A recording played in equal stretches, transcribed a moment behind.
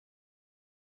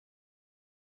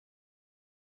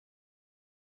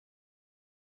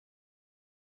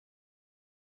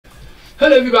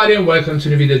Hello everybody and welcome to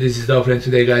the video. This is Dolphin.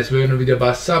 Today guys we're in a video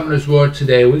about Summoner's War.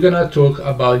 Today we're gonna talk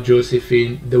about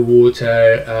Josephine, the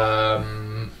water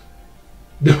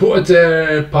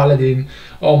Paladin.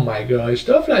 Oh my gosh,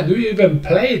 Dolphin, do you even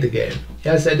play the game?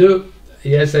 Yes I do.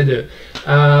 Yes I do.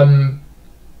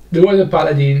 The water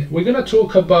Paladin. We're gonna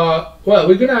talk about, well,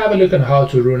 we're gonna have a look at how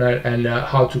to rune her and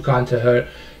how to counter her.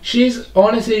 She's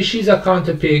a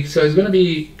counter pick, so it's gonna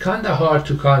be kinda hard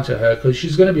to counter her because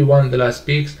she's gonna be one of the last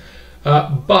picks.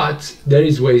 But there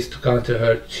is ways to counter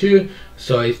her too,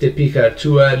 so if they pick her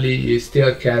too early you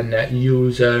still can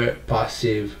use her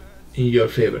passive in your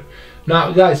favor.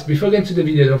 Now guys, before getting to the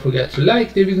video, don't forget to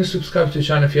like the video, subscribe to the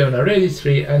channel if you haven't already, it's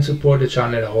free, and support the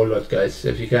channel a whole lot guys.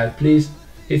 If you can, please,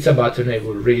 it's a button, it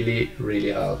will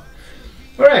really help.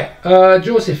 Alright,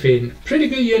 Josephine, pretty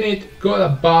good unit, got a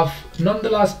buff, not the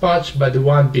last patch but the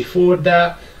one before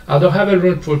that. I don't have a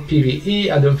rune for PvE.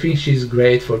 I don't think she's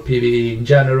great for PvE in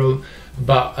general,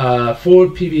 but for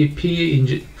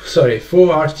PvP, for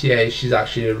RTA, she's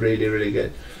actually really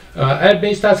good. Her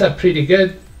base stats are pretty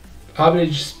good.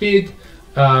 Average speed,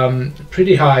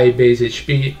 pretty high base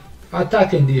HP.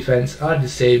 Attack and defense are the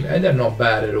same, and they're not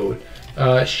bad at all.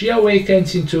 She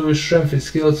awakens into strength and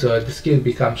skill, so the skill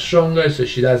becomes stronger, so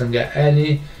she doesn't get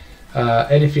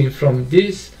anything from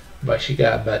this, but she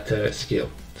got a better skill.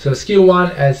 So skill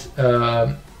 1 has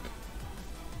a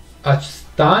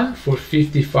stun for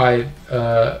 55,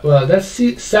 well that's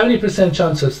 70%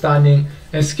 chance of stunning,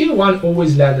 and skill 1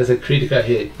 always lands as a critical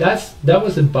hit. That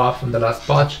was a buff on the last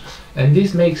patch, and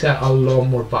this makes her a lot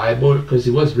more viable because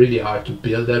it was really hard to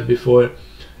build her before,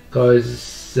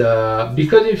 because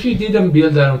if you didn't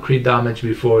build her on crit damage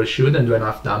before, she wouldn't do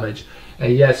enough damage.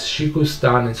 And yes, she could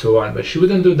stun and so on, but she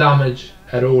wouldn't do damage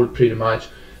at all pretty much,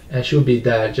 and she'll be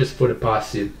there just for the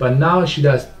passive. But now she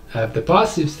does have the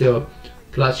passive still,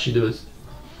 plus she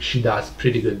does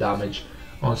pretty good damage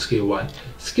on skill 1.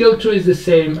 Skill 2 is the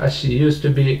same as she used to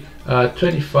be,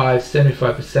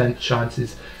 75%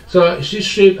 chances. So she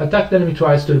should attack the enemy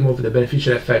twice to remove the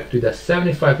beneficial effect with a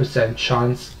 75%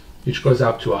 chance, which goes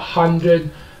up to 100,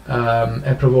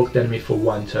 and provoke the enemy for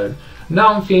 1 turn.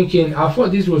 Now I'm thinking, I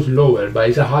thought this was lower, but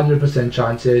it's 100%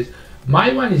 chances.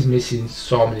 My one is missing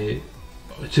so many,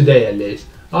 today at least.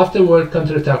 Afterward,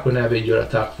 counter-attack whenever you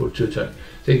attack for 2 turns.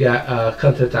 So you get a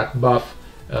counter-attack buff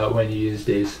when you use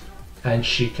this, and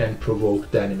she can provoke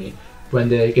the enemy. When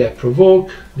they get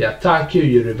provoked, they attack you,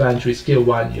 you revenge with skill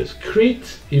 1, use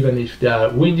crit, even if they are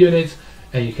wind units,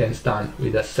 and you can stun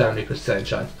with a 70%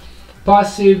 chance.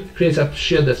 Passive creates a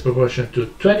shield that's proportional to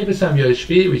 20% of your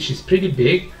HP, which is pretty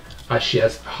big, as she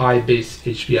has high base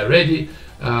HP already.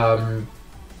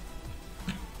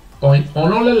 On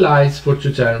all allies for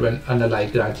 2 turns when an ally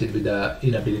granted with the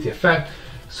inability effect.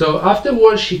 So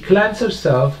afterwards she cleanses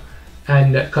herself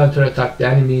and counter-attack the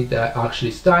enemy that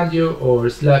actually stunned you or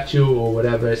slapped you or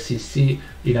whatever CC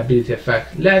inability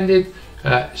effect landed.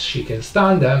 She can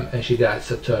stun them and she gets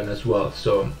a turn as well.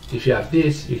 So if you have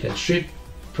this, you can strip,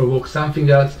 provoke something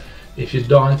else. If you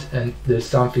don't and there's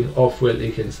something off will,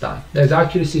 you can stun. There's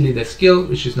accuracy leader skill,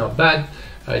 which is not bad,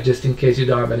 just in case you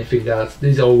don't have anything else.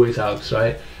 This always helps,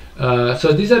 right?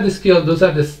 So these are the skills, those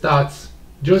are the stats.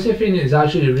 Josephine is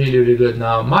actually really good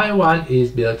now. My one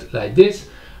is built like this,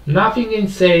 nothing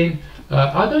insane.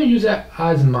 I don't use her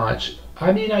as much.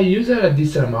 I mean, I use her a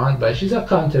decent amount, but she's a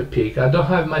counter pick. I don't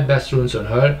have my best runes on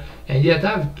her, and yet I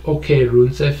have okay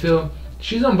runes. I feel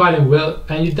she's on Violent Will,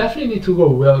 and you definitely need to go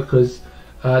Will, because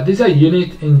there's a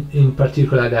unit in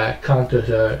particular that counters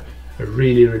her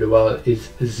really well, is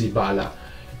Zibala.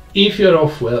 If you're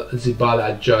off Will,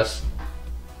 Zibala just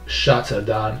shuts her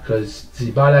down, because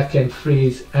Zibala can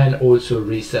freeze and also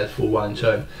reset for 1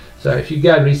 turn. So if you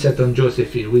get reset on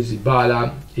Josephine with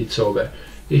Zibala, it's over.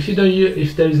 If you don't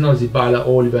if there is no Zibala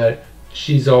Oliver,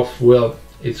 she's off Will,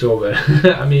 it's over.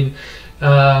 I mean,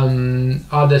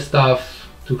 other stuff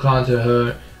to counter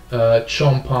her,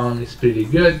 Chompang is pretty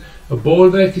good. A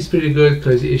Bulwark is pretty good,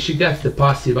 because if she gets the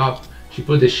passive up, she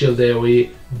put the shield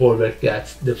AoE, Bulwark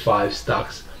gets the 5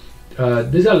 stacks.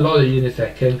 There's a lot of units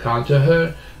that can counter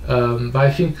her, but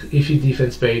I think if you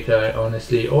defense break her,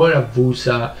 honestly, or a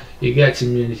Vusa, you get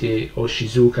immunity, or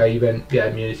Shizuka even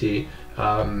get immunity,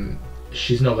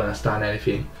 she's not gonna stun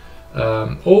anything.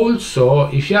 Also,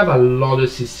 if you have a lot of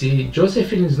CC,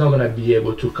 Josephine is not gonna be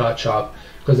able to catch up,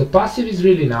 because the passive is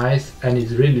really nice and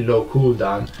it's really low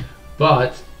cooldown,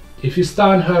 but if you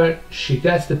stun her, she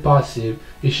gets the passive.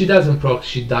 If she doesn't proc,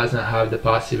 she doesn't have the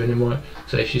passive anymore.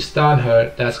 So if you stun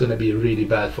her, that's going to be really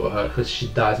bad for her, because she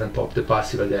doesn't pop the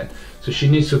passive again. So she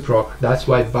needs to proc. That's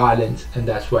why Balance, and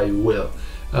that's why Will.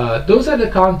 Those are the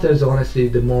counters, honestly,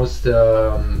 the most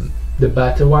the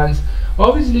better ones.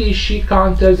 Obviously she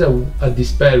counters a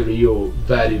Despair Ryu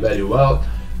very well.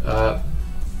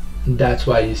 That's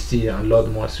why you see a lot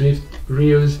more Swift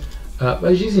Ryus.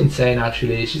 But she's insane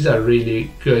actually. She's a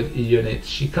really good unit.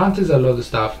 She counters a lot of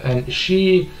stuff, and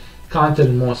she counters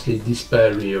mostly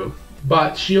Despair Ryu.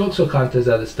 But she also counters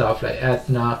other stuff like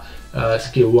Etna,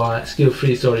 skill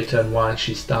 3, sorry, turn 1,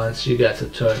 she stuns, she gets a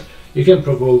turn. You can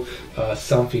provoke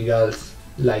something else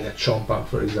like a Chompa,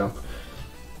 for example.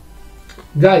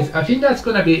 Guys, I think that's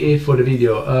gonna be it for the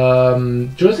video.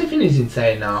 Josephine is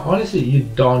insane now. Honestly, you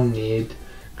don't need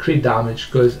crit damage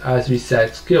because, as we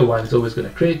said, skill 1 is always gonna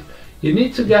crit. You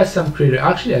need to get some crit.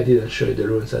 Actually, I didn't show you the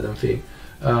runes, I don't think.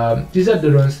 These are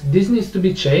the runes. This needs to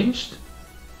be changed.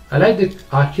 I like the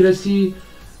accuracy.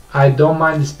 I don't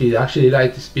mind the speed. I actually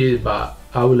like the speed, but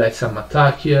I would like some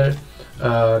attack here.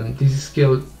 This is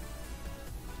skill.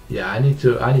 Yeah, I need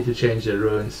to change the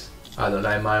runes. I don't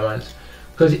like my ones,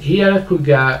 because here I could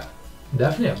get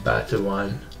definitely a better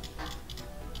one.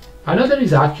 I know there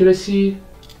is accuracy,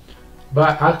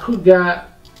 but I could get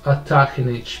attack and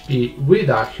HP with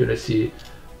accuracy.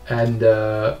 And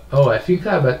oh, I think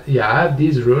I have yeah, I have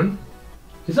this rune.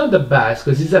 It's not the best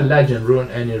because it's a legend rune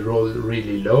and it rolls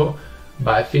really low,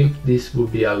 but I think this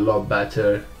would be a lot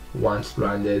better once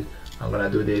granted. I'm gonna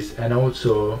do this, and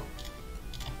also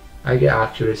I get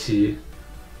accuracy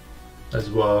as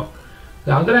well.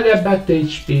 Now I'm gonna get back the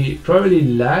HP, probably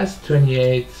less,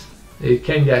 28. It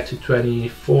can get to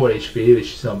 24 HP,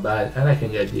 which is not bad, and I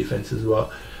can get defense as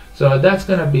well. So that's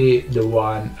gonna be the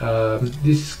one.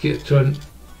 This is turn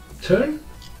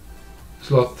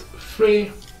slot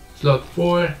 3, slot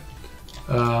 4,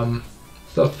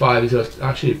 slot 5 is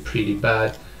actually pretty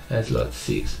bad, and slot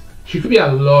 6. She could be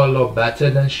a lot better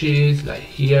than she is, like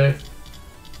here.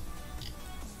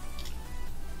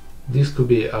 This could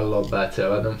be a lot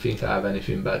better. I don't think I have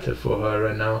anything better for her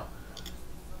right now.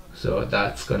 So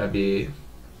that's gonna be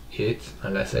it,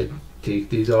 unless I take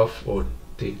these off or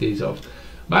take these off.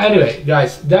 But anyway,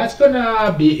 guys, that's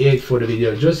gonna be it for the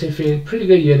video. Josephine, pretty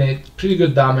good unit, pretty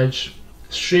good damage,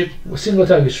 strip, single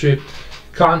target strip,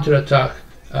 counter attack,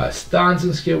 stuns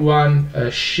on skill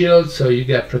 1, shield, so you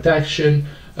get protection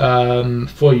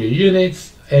for your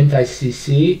units,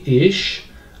 anti-CC-ish,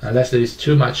 unless there is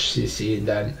too much CC,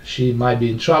 then she might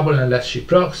be in trouble unless she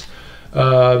procs.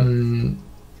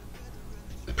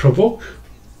 Provoke,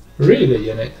 really good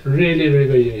unit, really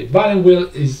good unit. Violent Will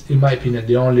is, in my opinion,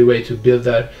 the only way to build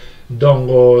that. Don't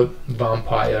go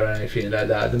vampire or anything like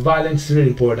that. The violence is really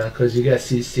important because you get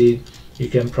CC, you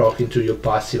can proc into your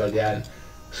passive again,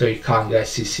 so you can't get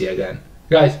CC again.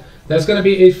 Guys, that's gonna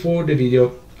be it for the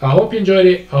video. I hope you enjoyed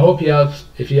it, I hope it helps.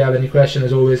 If you have any questions,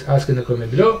 as always, ask in the comment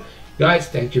below. Guys,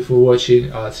 thank you for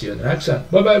watching. I'll see you in the next one.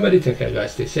 Bye bye everybody, take care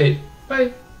guys, stay safe,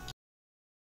 bye.